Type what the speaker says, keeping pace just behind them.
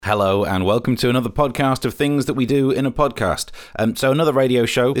Hello and welcome to another podcast of things that we do in a podcast. So another radio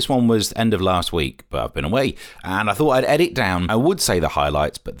show. This one was end of last week, but I've been away and I thought I'd edit down. I would say the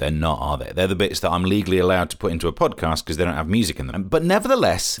highlights, but they're not, are they? They're the bits that I'm legally allowed to put into a podcast because they don't have music in them. But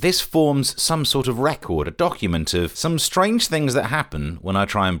nevertheless, this forms some sort of record, a document of some strange things that happen when I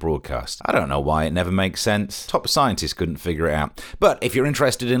try and broadcast. I don't know why, it never makes sense. Top scientists couldn't figure it out. But if you're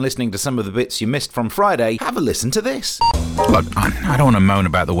interested in listening to some of the bits you missed from Friday, have a listen to this. Look, I don't want to moan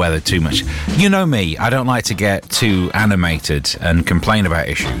about the weather too much. You know me, I don't like to get too animated and complain about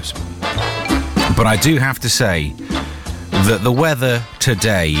issues. But I do have to say that the weather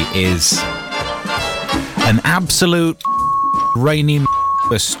today is an absolute rainy,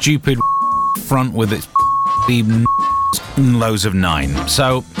 a stupid front with its lows of 9.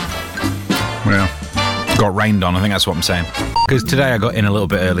 So, well, got rained on, I think that's what I'm saying. Because today I got in a little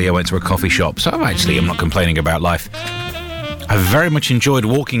bit early, I went to a coffee shop, so I'm not complaining about life. I've very much enjoyed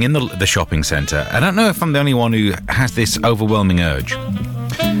walking in the shopping centre. I don't know if I'm the only one who has this overwhelming urge.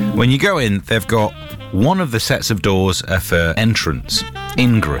 When you go in, they've got one of the sets of doors are for entrance,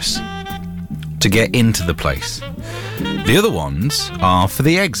 ingress, to get into the place. The other ones are for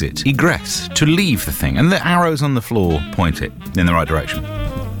the exit, egress, to leave the thing. And the arrows on the floor point it in the right direction.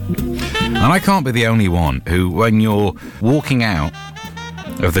 And I can't be the only one who, when you're walking out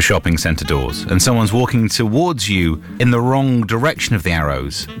of the shopping centre doors and someone's walking towards you in the wrong direction of the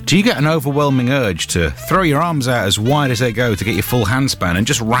arrows, do you get an overwhelming urge to throw your arms out as wide as they go to get your full handspan and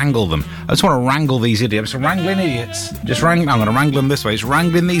just wrangle them? I just want to wrangle these idiots. Wrangling idiots. I'm going to wrangle them this way. It's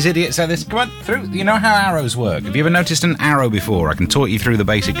wrangling these idiots out this. Come on, through. You know how arrows work. Have you ever noticed an arrow before? I can talk you through the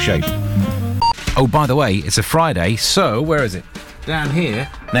basic shape. Oh, by the way, it's a Friday, so where is it? Down here,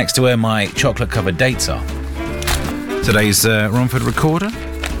 next to where my chocolate-covered dates are. Today's Romford Recorder.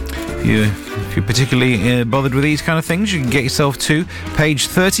 If you're particularly bothered with these kind of things, you can get yourself to page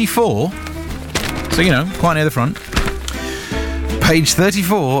 34. So, quite near the front. Page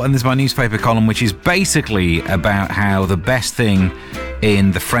 34, and there's my newspaper column, which is basically about how the best thing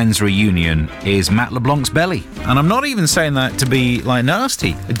in the Friends reunion is Matt LeBlanc's belly. And I'm not even saying that to be,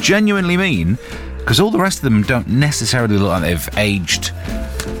 nasty. I genuinely mean, because all the rest of them don't necessarily look like they've aged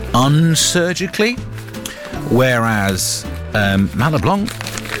unsurgically. Whereas Matt LeBlanc,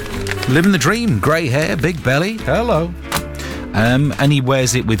 living the dream, grey hair, big belly, hello. And he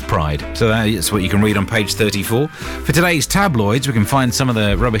wears it with pride. So that's what you can read on page 34. For today's tabloids, we can find some of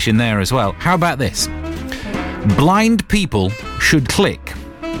the rubbish in there as well. How about this? Blind people should click.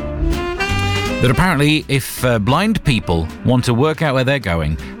 That apparently if blind people want to work out where they're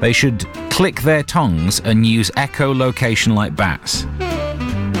going, they should click their tongues and use echolocation like bats.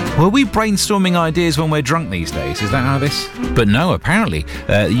 Were we brainstorming ideas when we're drunk these days? Is that how this? But no, apparently,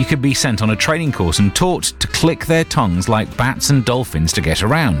 you could be sent on a training course and taught to click their tongues like bats and dolphins to get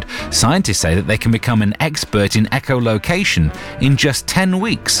around. Scientists say that they can become an expert in echolocation in just 10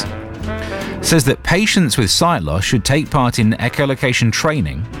 weeks. It says that patients with sight loss should take part in echolocation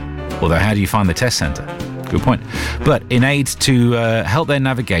training. Although, how do you find the test centre? Good point. But in aid to help their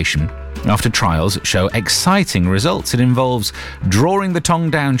navigation, after trials show exciting results. It involves drawing the tongue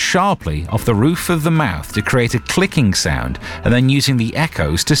down sharply off the roof of the mouth to create a clicking sound and then using the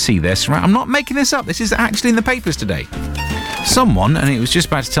echoes to see their surroundings. I'm not making this up. This is actually in the papers today. Someone, and it was just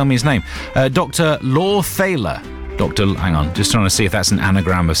about to tell me his name, Dr. Law Thaler. Hang on, just trying to see if that's an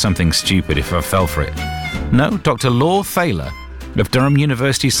anagram of something stupid if I fell for it. No, Dr. Law Thaler of Durham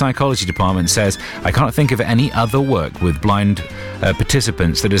University's Psychology Department says, I can't think of any other work with blind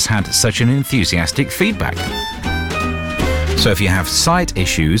participants that has had such an enthusiastic feedback. So if you have sight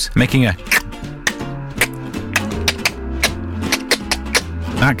issues, making that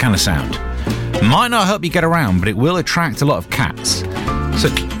kind of sound might not help you get around, but it will attract a lot of cats. So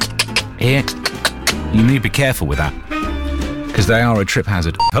here, you need to be careful with that, because they are a trip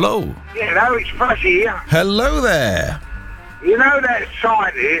hazard. Hello. Hello, it's Fuzzy here. Hello there. You know that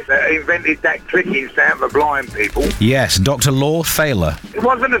scientist that invented that clicking sound for blind people? Yes, Dr. Law Thaler. It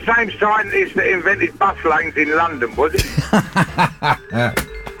wasn't the same scientist that invented bus lanes in London, was it?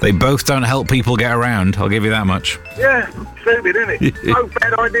 They both don't help people get around, I'll give you that much. Yeah, stupid, isn't it? Both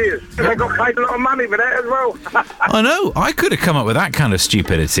bad ideas. They got paid a lot of money for that as well. I know, I could have come up with that kind of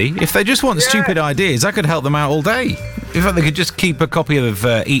stupidity. If they just want stupid ideas, I could help them out all day. In fact, they could just keep a copy of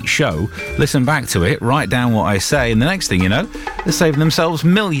each show, listen back to it, write down what I say, and the next thing you know, they're saving themselves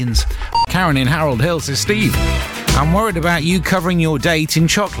millions. Karen in Harold Hill says, Steve, I'm worried about you covering your date in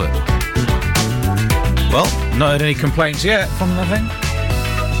chocolate. Well, not had any complaints yet from the thing.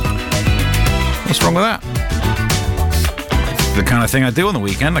 What's wrong with that? The kind of thing I do on the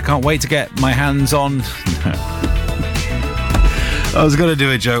weekend. I can't wait to get my hands on I was going to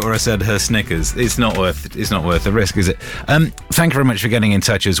do a joke where I said her Snickers. It's not worth the risk, is it? Thank you very much for getting in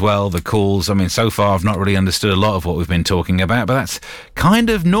touch as well. The calls. I mean, so far I've not really understood a lot of what we've been talking about, but that's kind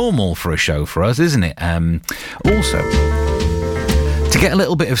of normal for a show for us, isn't it? Also, to get a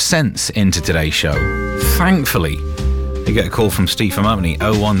little bit of sense into today's show, thankfully, you get a call from Steve from Albany,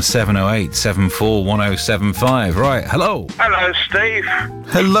 01708 741075. Right, hello. Hello, Steve.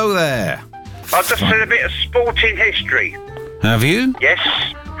 Hello there. I just did a bit of sporting history. Have you? Yes.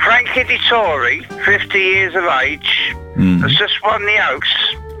 Frankie Dettori, 50 years of age, has just won the Oaks,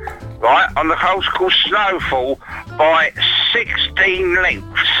 right, on the course called Snowfall by 16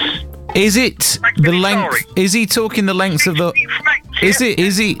 lengths. Is it the length? Is he talking the length of the... Is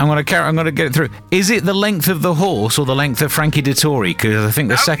he? I'm going to get it through. Is it the length of the horse or the length of Frankie Dettori? Because I think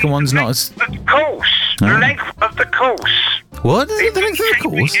the second one's not as... The course. The length of the course. What? Is it the length of the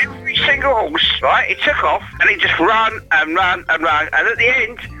course? Every single horse, right, he took off and he just ran and ran and ran. And at the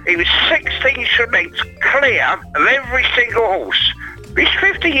end, he was 16 lengths clear of every single horse. He's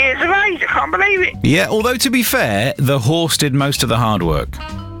 50 years of age. I can't believe it. Yeah, although to be fair, the horse did most of the hard work.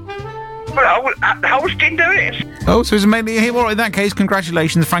 Well, the horse didn't do it. Oh, so it's mainly him. Well, in that case,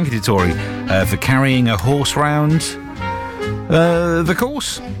 congratulations, Frankie Dettori, for carrying a horse round the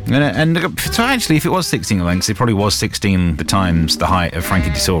course. And so actually, if it was 16 lengths, it probably was 16 times the height of Frankie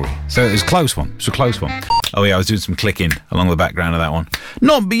Dettori. So it was a close one. It's a close one. Oh yeah, I was doing some clicking along the background of that one.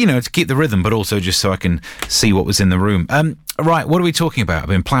 Not, to keep the rhythm, but also just so I can see what was in the room. Right, what are we talking about? I've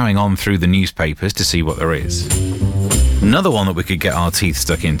been ploughing on through the newspapers to see what there is. Another one that we could get our teeth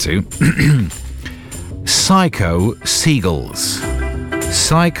stuck into. Psycho Seagulls.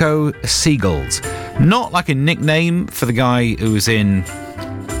 Psycho Seagulls. Not like a nickname for the guy who was in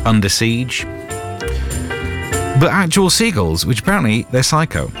Under Siege, but actual seagulls, which apparently they're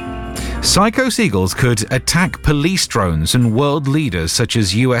psycho. Psycho seagulls could attack police drones and world leaders such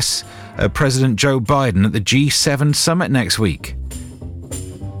as US President Joe Biden at the G7 summit next week.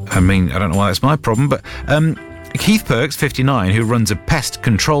 I mean, I don't know why that's my problem, but Keith Perks, 59, who runs a pest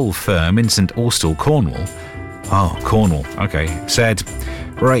control firm in St Austell, Cornwall. Oh, Cornwall. Okay. Said,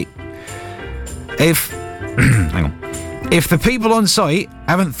 right, if hang on, if the people on site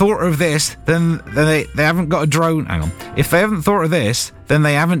haven't thought of this, then they haven't got a drone. Hang on. If they haven't thought of this, then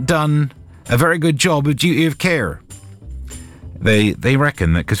they haven't done a very good job of duty of care. They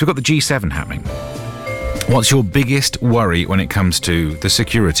reckon that because we've got the G7 happening. What's your biggest worry when it comes to the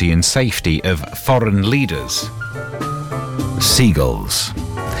security and safety of foreign leaders? Seagulls.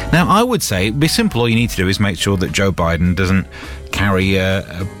 Now, I would say it'd be simple. All you need to do is make sure that Joe Biden doesn't carry a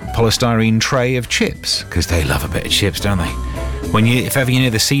polystyrene tray of chips, because they love a bit of chips, don't they? If ever you're near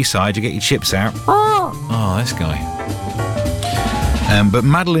the seaside, you get your chips out. Oh, this guy. But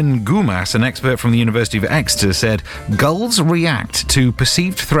Madeline Gumas, an expert from the University of Exeter, said gulls react to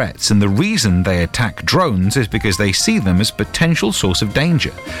perceived threats, and the reason they attack drones is because they see them as potential source of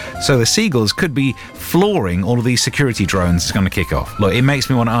danger. So the seagulls could be flooring all of these security drones that's going to kick off. Look, it makes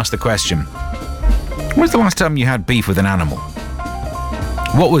me want to ask the question, when's the last time you had beef with an animal?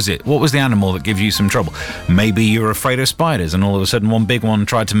 What was it? What was the animal that gives you some trouble? Maybe you were afraid of spiders and all of a sudden one big one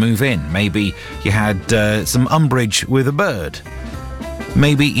tried to move in. Maybe you had some umbrage with a bird.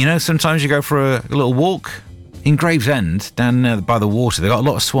 Maybe, sometimes you go for a little walk in Gravesend, down by the water. They've got a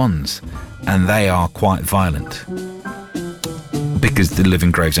lot of swans, and they are quite violent. Because they live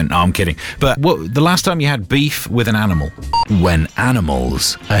in Gravesend. No, I'm kidding. But the last time you had beef with an animal? When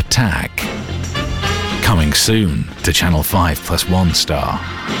animals attack. Coming soon to Channel 5 plus 1 star.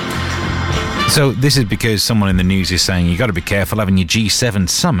 So this is because someone in the news is saying you got to be careful having your G7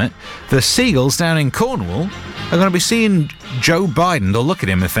 summit. The seagulls down in Cornwall are going to be seeing Joe Biden. They'll look at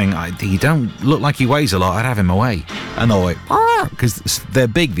him and think, he don't look like he weighs a lot, I'd have him away. And they'll because they're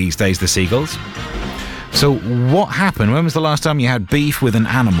big these days, the seagulls. So what happened? When was the last time you had beef with an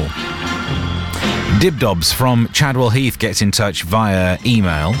animal? Dibdobs from Chadwell Heath gets in touch via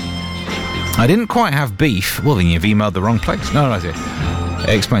email. I didn't quite have beef. Well, then you've emailed the wrong place. No, that's it.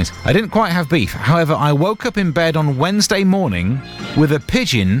 It explains. I didn't quite have beef. However, I woke up in bed on Wednesday morning with a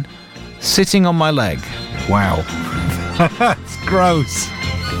pigeon sitting on my leg. Wow. That's gross.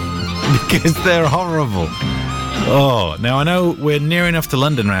 Because they're horrible. Oh, now I know we're near enough to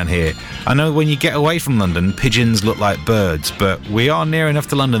London around here. I know when you get away from London, pigeons look like birds, but we are near enough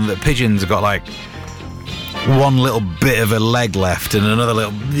to London that pigeons have got like one little bit of a leg left and another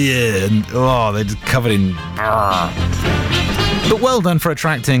little... Yeah, they're just covered in... But well done for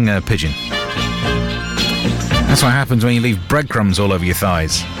attracting a pigeon. That's what happens when you leave breadcrumbs all over your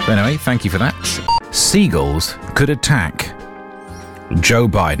thighs. But anyway, thank you for that. Seagulls could attack Joe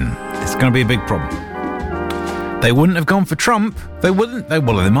Biden. It's going to be a big problem. They wouldn't have gone for Trump. They wouldn't. They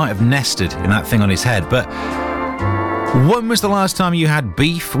might have nested in that thing on his head. But when was the last time you had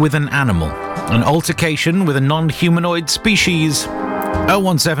beef with an animal? An altercation with a non-humanoid species?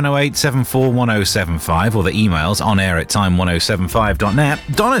 01708 741075 or the emails on air at time1075.net.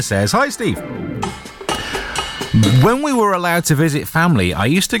 Donna says, "Hi Steve. When we were allowed to visit family, I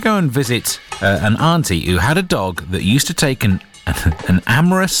used to go and visit an auntie who had a dog that used to take an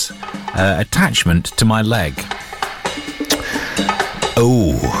amorous attachment to my leg.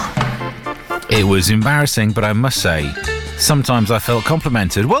 Oh, it was embarrassing, but I must say, sometimes I felt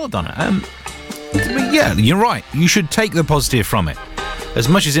complimented. Well done. Yeah, you're right. You should take the positive from it. As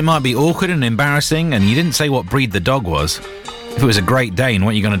much as it might be awkward and embarrassing, and you didn't say what breed the dog was. If it was a Great Dane,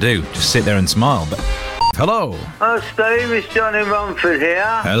 what are you going to do? Just sit there and smile. But hello. Oh, Steve, it's Johnny Romford here.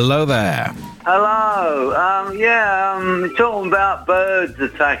 Hello there. Hello. Talking about birds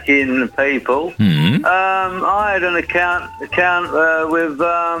attacking people. Mm-hmm. I had an account with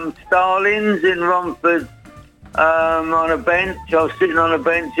starlings in Romford on a bench. I was sitting on a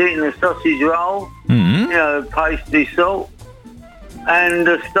bench eating a sausage roll, pastry salt. And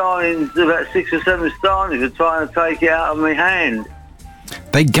the starlings, about 6 or 7 starlings, were trying to take it out of my hand.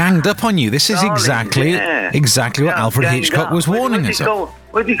 They ganged up on you. This is exactly what Alfred Hitchcock was warning us of.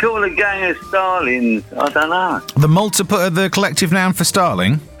 What do you call a gang of starlings? I don't know. The collective noun for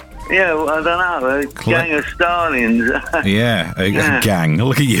starling? Yeah, well, I don't know. A gang of starlings. Yeah, a gang.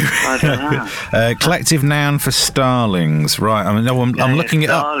 Look at you. I don't know. Collective noun for starlings. Right. I'm looking it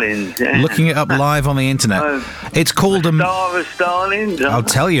up. Looking it up live on the internet. It's called a star of starlings. I'll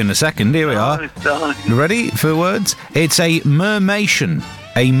tell you in a second. Here we are. Ready for words? It's a mermation.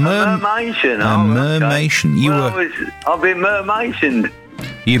 A mermation. A mermation. Okay. I've been mermationed.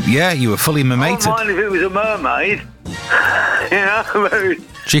 You were fully mermated. I wouldn't mind if it was a mermaid.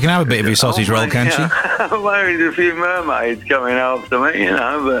 She can have a bit of your sausage roll, can't she? I'm worried a few mermaids coming after me,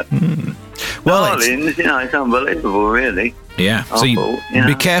 but... Well, darlings, it's unbelievable, really. Yeah, so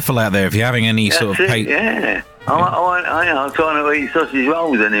be careful out there if you're having any sort of... Yeah. I'm trying to eat sausage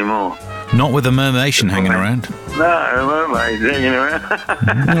rolls anymore. Not with a mermation hanging around. No, a mermaid's hanging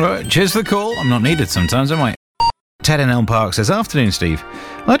around. Right, cheers for the call. I'm not needed sometimes, am I? Ted in Elm Park says, "Afternoon, Steve.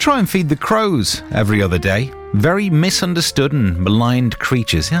 I try and feed the crows every other day. Very misunderstood and maligned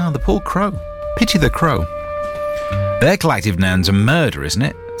creatures." Yeah, the poor crow. Pity the crow. Their collective noun's a murder, isn't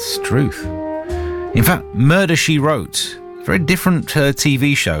it? It's truth. In fact, Murder, She Wrote. Very different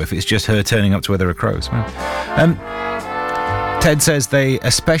TV show if it's just her turning up to where there are crows. Ted says they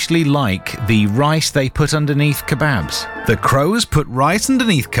especially like the rice they put underneath kebabs. The crows put rice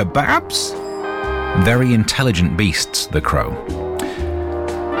underneath kebabs? Very intelligent beasts, the crow.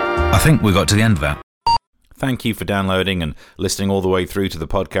 I think we got to the end of that. Thank you for downloading and listening all the way through to the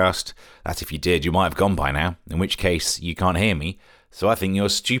podcast. That if you did, you might have gone by now, in which case you can't hear me, so I think you're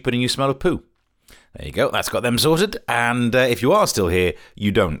stupid and you smell of poo. There you go, that's got them sorted. And if you are still here,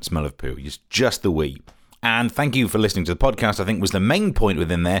 you don't smell of poo, it's just the wee. And thank you for listening to the podcast, I think was the main point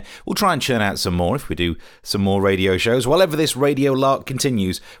within there. We'll try and churn out some more if we do some more radio shows. While this radio lark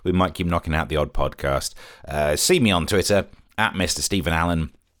continues, we might keep knocking out the odd podcast. See me on Twitter, at Mr. Stephen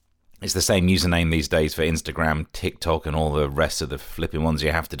Allen. It's the same username these days for Instagram, TikTok, and all the rest of the flipping ones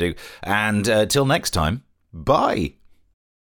you have to do. And till next time, bye.